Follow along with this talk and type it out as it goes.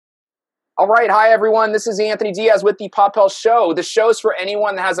All right. Hi, everyone. This is Anthony Diaz with the Pop Health Show. The show is for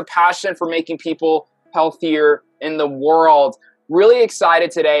anyone that has a passion for making people healthier in the world. Really excited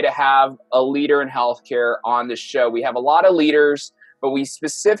today to have a leader in healthcare on the show. We have a lot of leaders, but we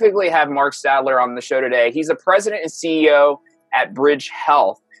specifically have Mark Stadler on the show today. He's the president and CEO at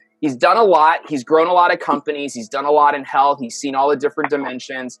BridgeHealth. He's done a lot. He's grown a lot of companies. He's done a lot in health. He's seen all the different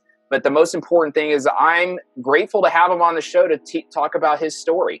dimensions. But the most important thing is I'm grateful to have him on the show to talk about his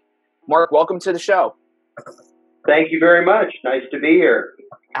story. Mark, welcome to the show. Thank you very much. Nice to be here.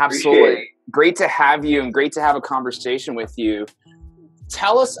 Absolutely. Great to have you and great to have a conversation with you.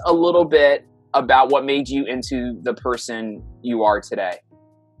 Tell us a little bit about what made you into the person you are today.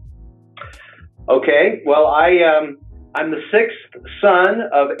 Okay. Well, I'm the sixth son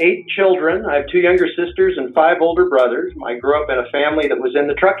of 8 children. I have 2 younger sisters and 5 older brothers. I grew up in a family that was in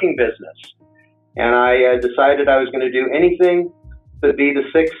the trucking business. And I decided I was going to do anything to be the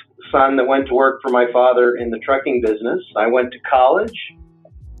 6th son that went to work for my father in the trucking business. I went to college,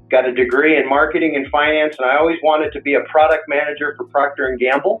 got a degree in marketing and finance, and I always wanted to be a product manager for Procter &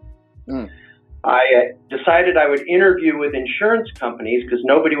 Gamble. I decided I would interview with insurance companies because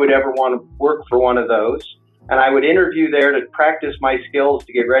nobody would ever want to work for one of those. And I would interview there to practice my skills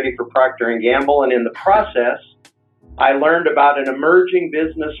to get ready for Procter & Gamble. And in the process, I learned about an emerging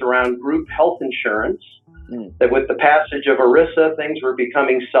business around group health insurance, that with the passage of ERISA, things were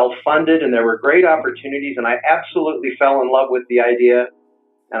becoming self-funded and there were great opportunities. And I absolutely fell in love with the idea.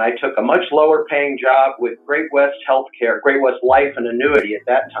 And I took a much lower paying job with Great West Healthcare, Great West Life and Annuity at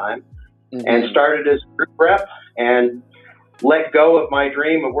that time, and started as a group rep and let go of my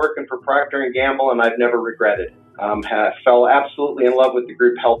dream of working for Procter & Gamble, and I've never regretted it. I fell absolutely in love with the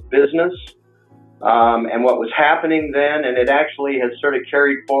group health business and what was happening then, and it actually has sort of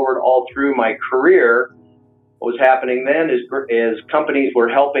carried forward all through my career. What was happening then is companies were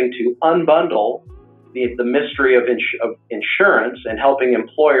helping to unbundle the mystery of insurance and helping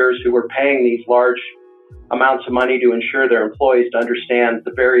employers who were paying these large amounts of money to insure their employees to understand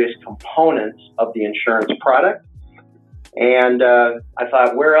the various components of the insurance product. And I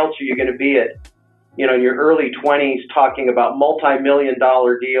thought, where else are you going to be in your early 20s talking about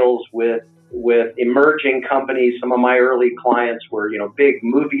multi-million-dollar deals with emerging companies? Some of my early clients were, big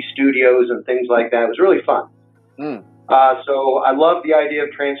movie studios and things like that. It was really fun. So I loved the idea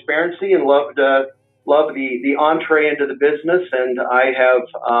of transparency and loved the entree into the business. And I have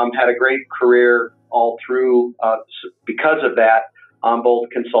had a great career all through because of that on both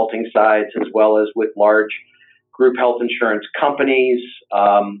consulting sides as well as with large group health insurance companies,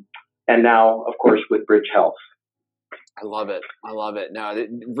 and now, of course, with BridgeHealth. I love it. No,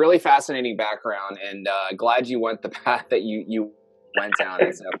 really fascinating background, and glad you went the path that you went down.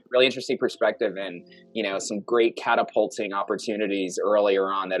 It's a really interesting perspective, and some great catapulting opportunities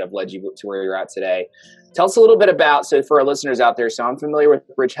earlier on that have led you to where you're at today. Tell us a little bit about, so for our listeners out there, so I'm familiar with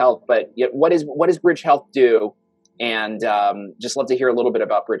BridgeHealth, but what does BridgeHealth do? And just love to hear a little bit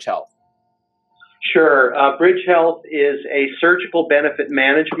about BridgeHealth. Sure. BridgeHealth is a surgical benefit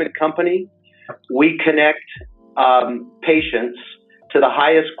management company. We connect patients to the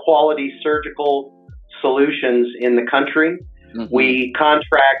highest quality surgical solutions in the country. We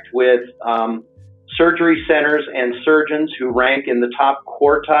contract with surgery centers and surgeons who rank in the top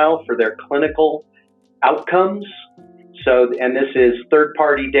quartile for their clinical outcomes. And this is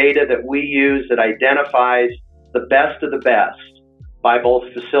third-party data that we use that identifies the best of the best by both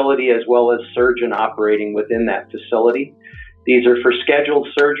facility as well as surgeon operating within that facility. These are for scheduled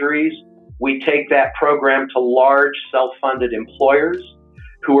surgeries. We take that program to large self-funded employers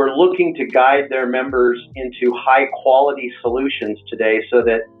who are looking to guide their members into high-quality solutions today so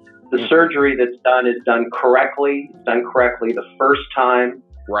that the surgery that's done is done correctly, the first time.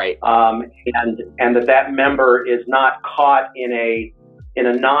 Right. And that member is not caught in a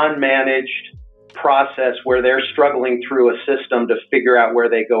non-managed process where they're struggling through a system to figure out where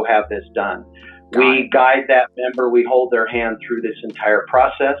they go have this done. We guide that member. We hold their hand through this entire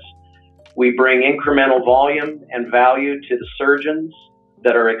process. We bring incremental volume and value to the surgeons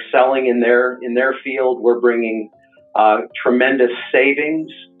that are excelling in their field. We're bringing tremendous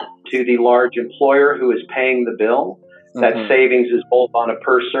savings to the large employer who is paying the bill. That savings is both on a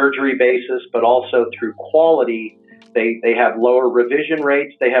per surgery basis, but also through quality. They have lower revision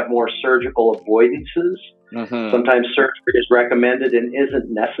rates. They have more surgical avoidances. Sometimes surgery is recommended and isn't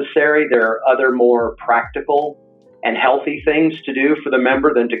necessary. There are other more practical and healthy things to do for the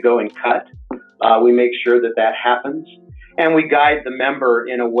member than to go and cut. We make sure that happens. And we guide the member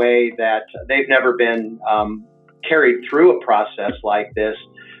in a way that they've never been carried through a process like this.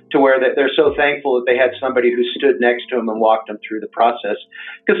 to where that they're so thankful that they had somebody who stood next to them and walked them through the process.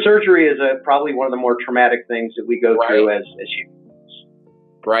 Because surgery is probably one of the more traumatic things that we go through as humans.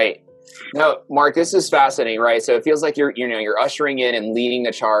 Right. No, Mark, this is fascinating, right? So it feels like you're ushering in and leading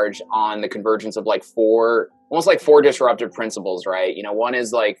the charge on the convergence of almost like four disruptive principles, right? One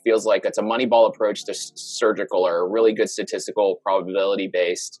is feels like it's a Moneyball approach to surgical, or a really good statistical probability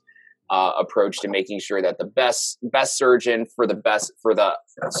based approach to making sure that the best surgeon for the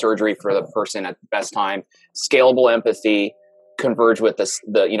surgery for the person at the best time, scalable empathy, converge with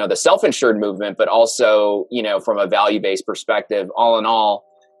the self-insured movement, but also, from a value-based perspective, all in all,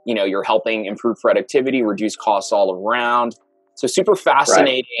 you're helping improve productivity, reduce costs all around. So super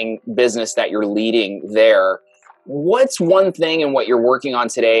fascinating business that you're leading there. What's one thing in what you're working on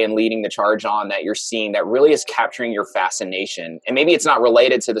today and leading the charge on that you're seeing that really is capturing your fascination? And maybe it's not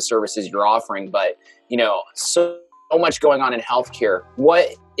related to the services you're offering, but, so much going on in healthcare. What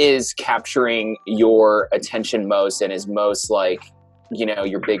is capturing your attention most and is most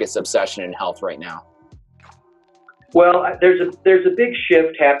your biggest obsession in health right now? Well, there's a big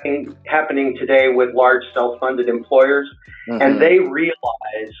shift happening today with large self-funded employers, and they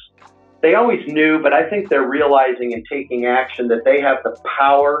realize, they always knew, but I think they're realizing and taking action that they have the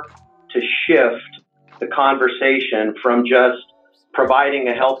power to shift the conversation from just providing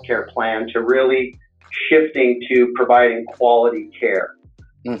a healthcare plan to really shifting to providing quality care.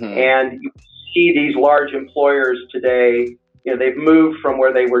 And you see these large employers today, they've moved from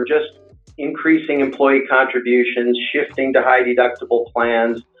where they were just increasing employee contributions, shifting to high deductible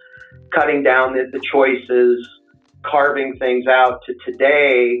plans, cutting down the choices, carving things out, to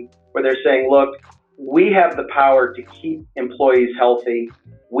today where they're saying, look, we have the power to keep employees healthy.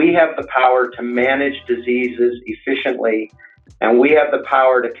 We have the power to manage diseases efficiently, and we have the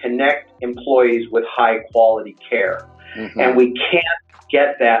power to connect employees with high quality care. And we can't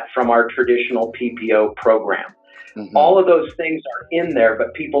get that from our traditional PPO program. All of those things are in there,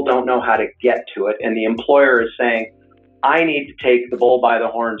 but people don't know how to get to it. And the employer is saying, I need to take the bull by the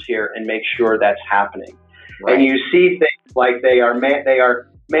horns here and make sure that's happening. And you see things like they are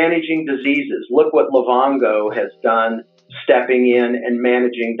managing diseases. Look what Livongo has done, stepping in and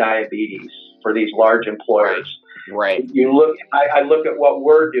managing diabetes for these large employers. I look at what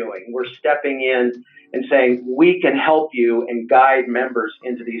we're doing. We're stepping in and saying, we can help you and guide members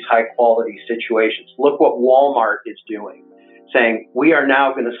into these high quality situations. Look what Walmart is doing, saying, we are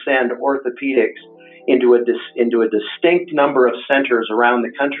now going to send orthopedics into a distinct number of centers around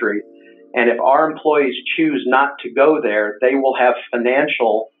the country. And if our employees choose not to go there, they will have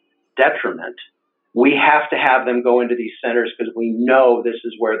financial detriment. We have to have them go into these centers because we know this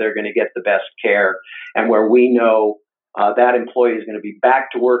is where they're going to get the best care, and where we know that employee is going to be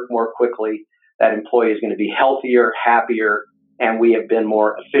back to work more quickly. That employee is going to be healthier, happier, and we have been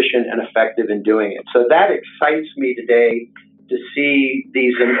more efficient and effective in doing it. So that excites me today to see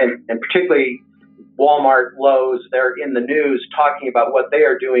these, and particularly Walmart, Lowe's, they're in the news talking about what they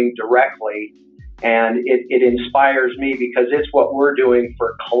are doing directly. And it inspires me because it's what we're doing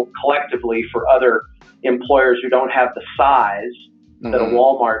for collectively for other employers who don't have the size that a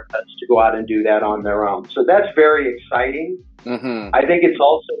Walmart does to go out and do that on their own. So that's very exciting. I think it's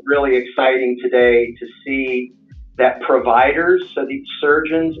also really exciting today to see that providers, so these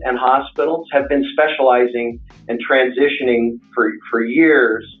surgeons and hospitals, have been specializing and transitioning for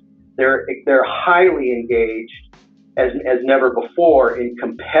years. They're highly engaged as never before in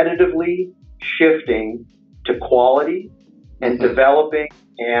competitively shifting to quality and developing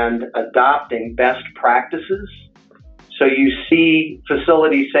and adopting best practices. So you see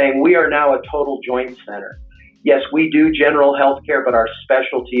facilities saying, we are now a total joint center. Yes, we do general health care, but our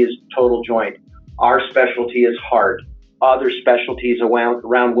specialty is total joint. Our specialty is heart. Other specialties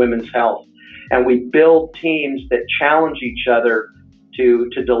around women's health. And we build teams that challenge each other to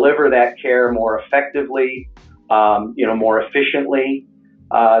deliver that care more effectively, more efficiently.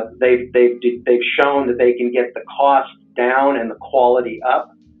 They've shown that they can get the cost down and the quality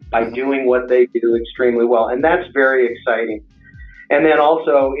up by doing what they do extremely well. And that's very exciting. And then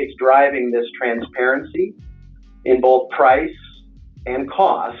also it's driving this transparency in both price and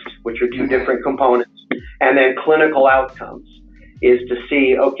cost, which are two different components, and then clinical outcomes is to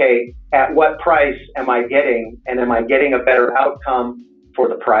see, okay, at what price am I getting, and am I getting a better outcome for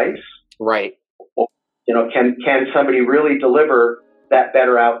the price? Right. Can somebody really deliver that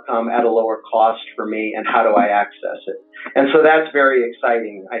better outcome at a lower cost for me, and how do I access it? And so that's very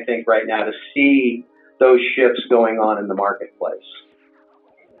exciting, I think, right now to see those shifts going on in the marketplace.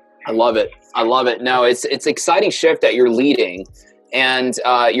 I love it. No, it's exciting shift that you're leading. And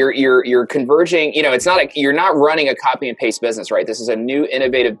you're converging. It's not you're not running a copy and paste business, right? This is a new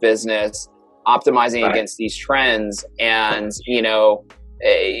innovative business optimizing against these trends. And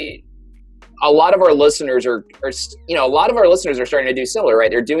a lot of our listeners are starting to do similar,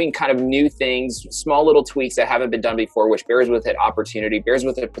 right? They're doing kind of new things, small little tweaks that haven't been done before, which bears with it opportunity, bears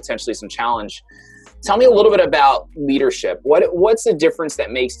with it potentially some challenge. Tell me a little bit about leadership. What's the difference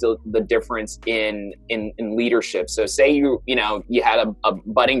that makes the difference in leadership? So say you had a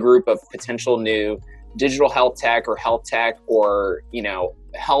budding group of potential new digital health tech or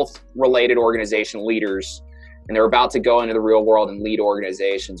health related organization leaders, and they're about to go into the real world and lead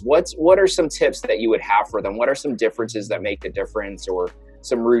organizations. What are some tips that you would have for them? What are some differences that make the difference, or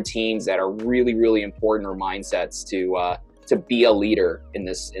some routines that are really, really important, or mindsets to be a leader in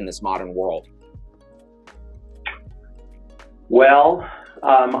this modern world? Well,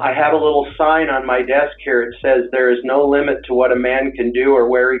 I have a little sign on my desk here. It says, "There is no limit to what a man can do or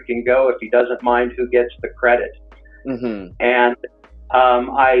where he can go if he doesn't mind who gets the credit." Mm-hmm. And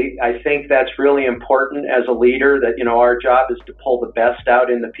I think that's really important as a leader, that, our job is to pull the best out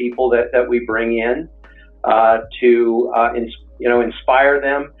in the people that we bring in, to inspire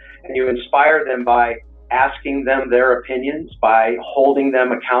them. And you inspire them by asking them their opinions, by holding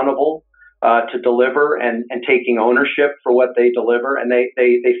them accountable to deliver and taking ownership for what they deliver. And they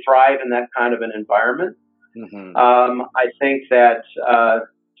thrive in that kind of an environment. Mm-hmm. I think that,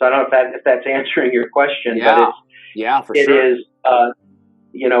 so I don't know if that's answering your question, but it is,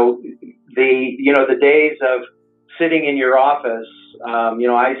 the days of sitting in your office,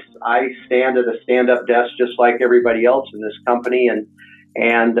 I stand at a stand-up desk just like everybody else in this company. And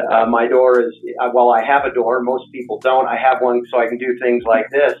my door is, I have a door, most people don't. I have one so I can do things like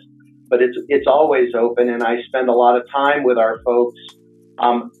this. But it's always open, and I spend a lot of time with our folks,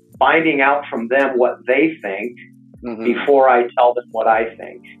 finding out from them what they think before I tell them what I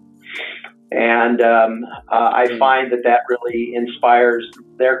think. And I find that really inspires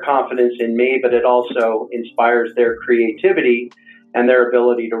their confidence in me, but it also inspires their creativity and their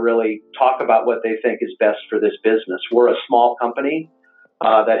ability to really talk about what they think is best for this business. We're a small company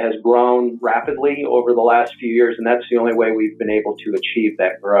that has grown rapidly over the last few years, and that's the only way we've been able to achieve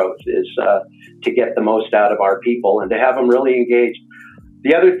that growth, is to get the most out of our people and to have them really engaged.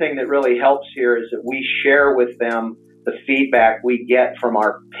 The other thing that really helps here is that we share with them the feedback we get from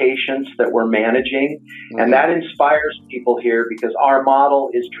our patients that we're managing, and that inspires people here because our model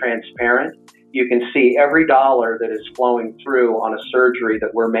is transparent. You can see every dollar that is flowing through on a surgery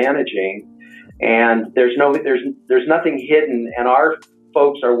that we're managing, and there's nothing hidden, and our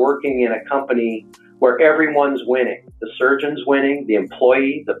folks are working in a company where everyone's winning. The surgeon's winning, the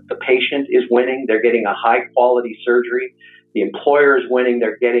employee, the patient is winning. They're getting a high quality surgery. The employer is winning.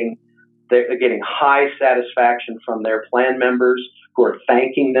 They're getting high satisfaction from their plan members who are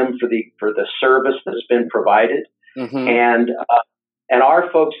thanking them for the service that's been provided. Mm-hmm. And our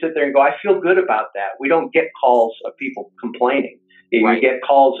folks sit there and go, I feel good about that. We don't get calls of people complaining. Right. We get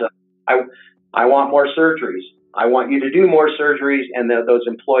calls of, I want more surgeries. I want you to do more surgeries, and those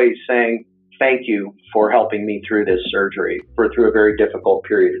employees saying, thank you for helping me through this surgery, through a very difficult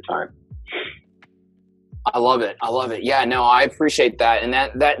period of time. I love it. Yeah, no, I appreciate that. And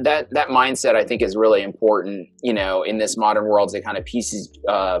that mindset, I think, is really important, in this modern world, to kind of pieces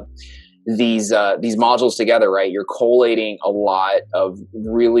these modules together, right? You're collating a lot of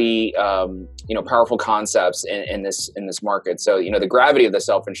really, powerful concepts in this market. So, the gravity of the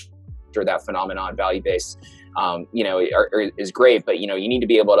self-insure, that phenomenon, value-based, is great, but, you need to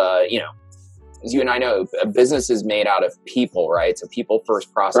be able to, as you and I know, a business is made out of people, right? So people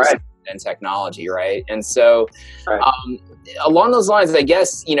first, process and technology, right? And so along those lines, I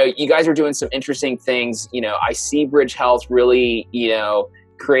guess, you guys are doing some interesting things. I see BridgeHealth really,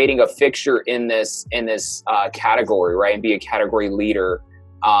 creating a fixture in this category, right? And be a category leader,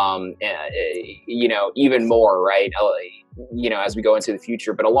 even more, right? As we go into the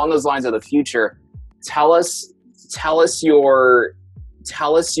future. But along those lines of the future, tell us your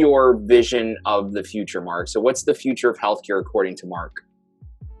vision of the future, Mark. So what's the future of healthcare according to Mark?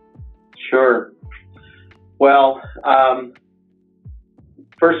 Sure. Well,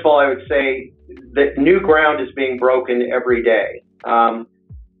 first of all, I would say that new ground is being broken every day.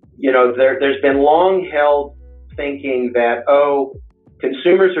 There's been long held thinking that,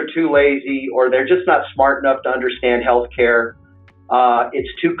 consumers are too lazy, or they're just not smart enough to understand healthcare. It's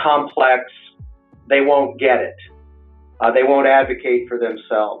too complex. They won't get it. They won't advocate for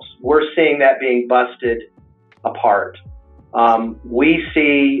themselves. We're seeing that being busted apart. We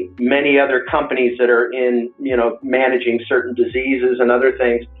see many other companies that are in, managing certain diseases and other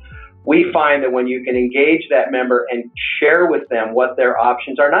things we find that when you can engage that member and share with them what their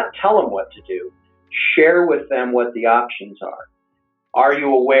options are, not tell them what to do, share with them what the options are. Are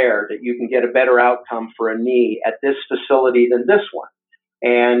you aware that you can get a better outcome for a knee at this facility than this one?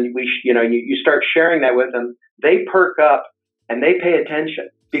 And you start sharing that with them. They perk up and they pay attention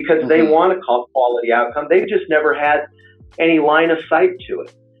because they want a quality outcome. They've just never had any line of sight to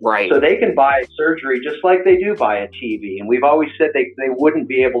it. Right. So they can buy surgery just like they do buy a TV. And we've always said they wouldn't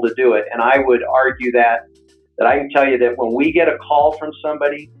be able to do it. And I would argue that I can tell you that when we get a call from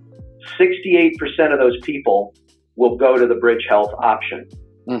somebody, 68% of those people will go to the BridgeHealth option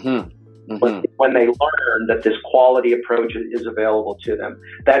when they learn that this quality approach is available to them.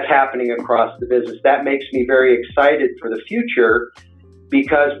 That's happening across the business. That makes me very excited for the future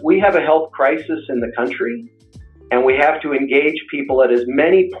because we have a health crisis in the country and we have to engage people at as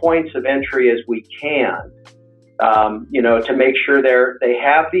many points of entry as we can, to make sure they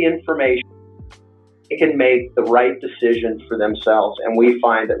have the information. They can make the right decision for themselves. And we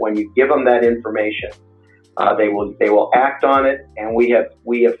find that when you give them that information, they will act on it. And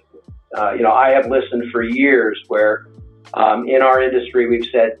I have listened for years where in our industry we've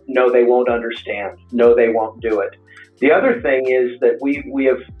said, no, they won't understand. No, they won't do it. The other thing is that we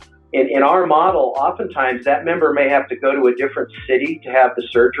have, in our model, oftentimes that member may have to go to a different city to have the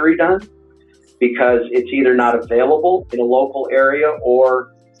surgery done because it's either not available in a local area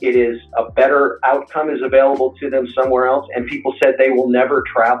or it is a better outcome is available to them somewhere else. And people said they will never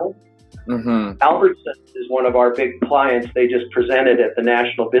travel. Albertsons is one of our big clients. They just presented at the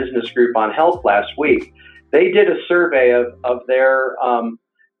National Business Group on Health last week. They did a survey of their,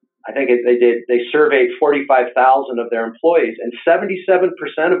 they surveyed 45,000 of their employees, and 77%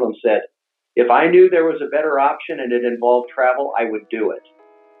 of them said, if I knew there was a better option and it involved travel, I would do it.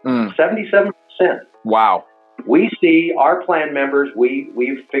 77%. Wow. We see our plan members,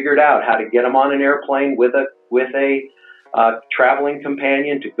 we've figured out how to get them on an airplane with a traveling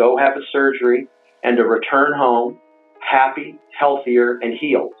companion to go have a surgery and to return home happy, healthier, and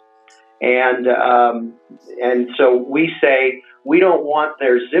healed. And so we say we don't want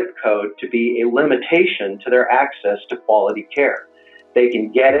their zip code to be a limitation to their access to quality care. They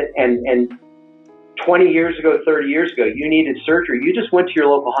can get it. And 20 years ago, 30 years ago, you needed surgery. You just went to your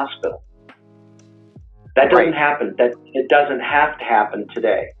local hospital. That doesn't happen. It doesn't have to happen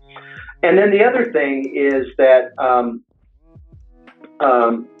today. And then the other thing is that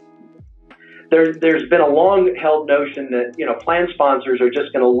there's been a long-held notion that plan sponsors are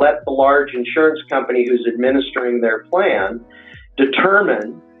just going to let the large insurance company who's administering their plan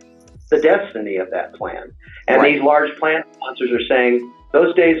determine the destiny of that plan. And these large plan sponsors are saying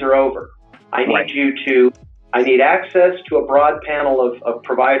those days are over. I need access to a broad panel of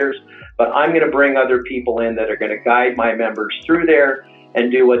providers, but I'm going to bring other people in that are going to guide my members through there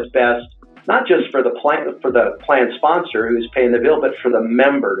and do what's best, not just for the plan sponsor who's paying the bill, but for the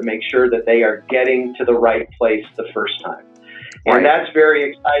member to make sure that they are getting to the right place the first time. And that's very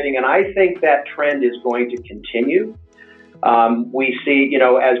exciting. And I think that trend is going to continue. We see,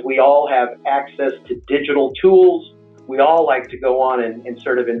 as we all have access to digital tools, we all like to go on and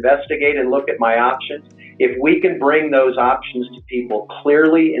sort of investigate and look at my options. If we can bring those options to people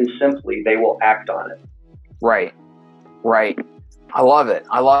clearly and simply, they will act on it. Right. I love it.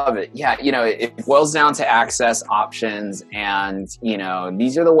 Yeah, it boils down to access, options, and,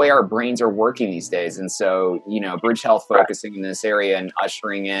 these are the way our brains are working these days. And so, BridgeHealth focusing in this area and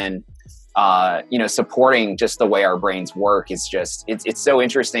ushering in, supporting just the way our brains work is just, it's so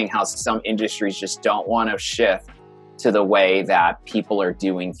interesting how some industries just don't want to shift to the way that people are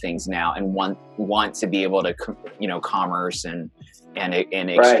doing things now and want to be able to, commerce and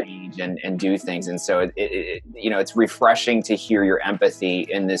exchange and do things. And so it's refreshing to hear your empathy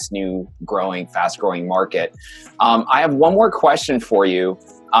in this new fast growing market. I have one more question for you.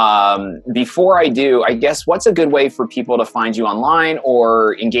 Before I do, I guess, what's a good way for people to find you online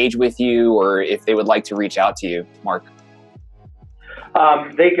or engage with you, or if they would like to reach out to you, Mark?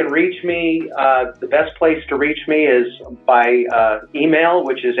 They can reach me. The best place to reach me is by email,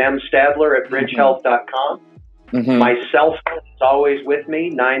 which is mstadler@bridgehealth.com. My cell phone is always with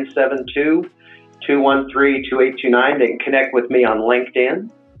me, 972-213-2829. They can connect with me on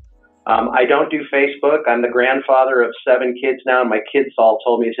LinkedIn. I don't do Facebook. I'm the grandfather of 7 kids now, and my kids all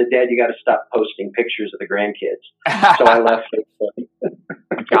told me, they said, Dad, you got to stop posting pictures of the grandkids. So I left Facebook.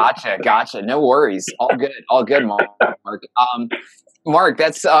 Gotcha. No worries. All good, Mark. Mark,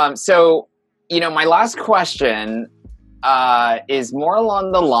 that's, so, my last question is more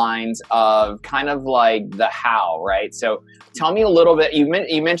along the lines of kind of like the how, right? So tell me a little bit. You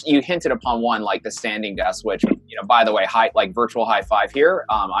hinted upon one, like the standing desk, which, by the way, like virtual high five here.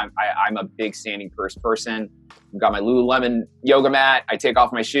 I'm a big standing person. I've got my Lululemon yoga mat. I take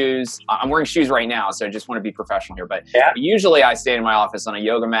off my shoes. I'm wearing shoes right now, so I just want to be professional here. But usually I stay in my office on a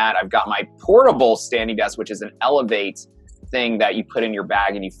yoga mat. I've got my portable standing desk, which is an Elevate thing that you put in your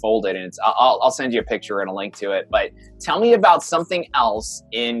bag and you fold it. And I'll send you a picture and a link to it. But tell me about something else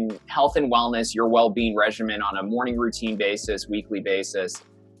in health and wellness, your well-being regimen on a morning routine basis, weekly basis,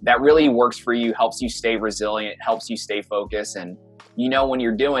 that really works for you, helps you stay resilient, helps you stay focused. And when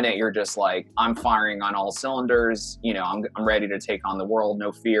you're doing it, you're just like, I'm firing on all cylinders. I'm ready to take on the world,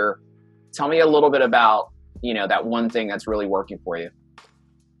 no fear. Tell me a little bit about, that one thing that's really working for you.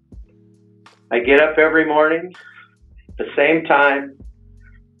 I get up every morning, the same time.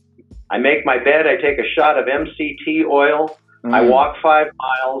 I make my bed. I take a shot of MCT oil. I walk 5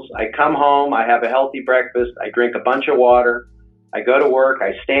 miles. I come home. I have a healthy breakfast. I drink a bunch of water. I go to work.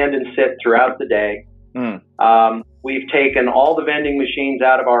 I stand and sit throughout the day. We've taken all the vending machines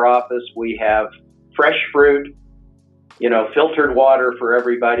out of our office. We have fresh fruit, filtered water for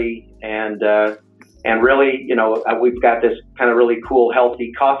everybody. And really, we've got this kind of really cool,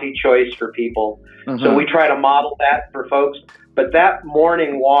 healthy coffee choice for people. So we try to model that for folks. But that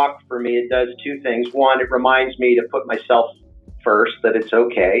morning walk for me, it does two things. One, it reminds me to put myself first, that it's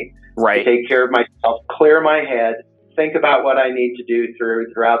okay. Right. To take care of myself, clear my head, think about what I need to do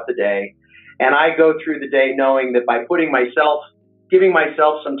throughout the day. And I go through the day knowing that by giving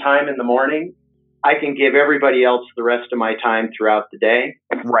myself some time in the morning, I can give everybody else the rest of my time throughout the day.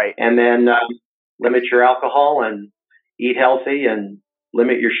 Right. And then limit your alcohol and eat healthy and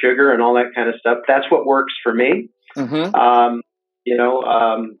limit your sugar and all that kind of stuff. That's what works for me. Spend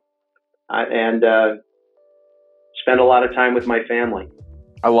a lot of time with my family.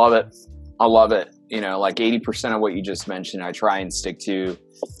 I love it. Like 80% of what you just mentioned, I try and stick to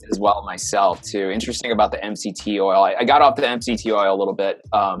as well myself too. Interesting about the MCT oil. I got off the MCT oil a little bit,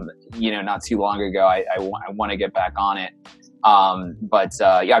 not too long ago. I want to get back on it.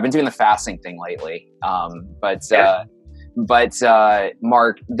 I've been doing the fasting thing lately.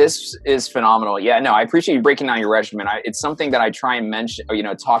 Mark, this is phenomenal. Yeah, no, I appreciate you breaking down your regimen. It's something that I try and mention,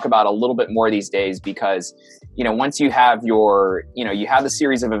 talk about a little bit more these days because, once you have you have the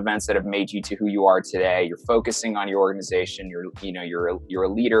series of events that have made you to who you are today, you're focusing on your organization, you're a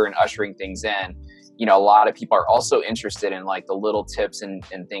leader and ushering things in. A lot of people are also interested in like the little tips and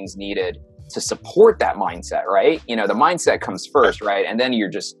things needed to support that mindset, right? The mindset comes first, right? And then you're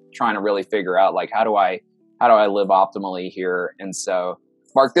just trying to really figure out like, how do I live optimally here? And so,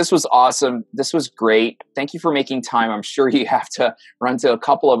 Mark, this was awesome. This was great. Thank you for making time. I'm sure you have to run to a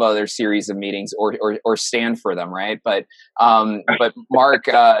couple of other series of meetings or stand for them, right? But Mark,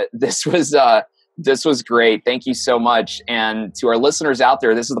 this was great. Thank you so much. And to our listeners out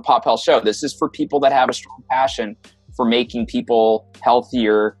there, this is the Pop Health Show. This is for people that have a strong passion for making people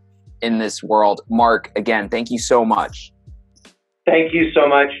healthier in this world. Mark, again, thank you so much. Thank you so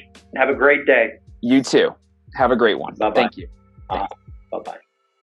much. Have a great day. You too. Have a great one. Bye-bye. Thank you. Bye-bye.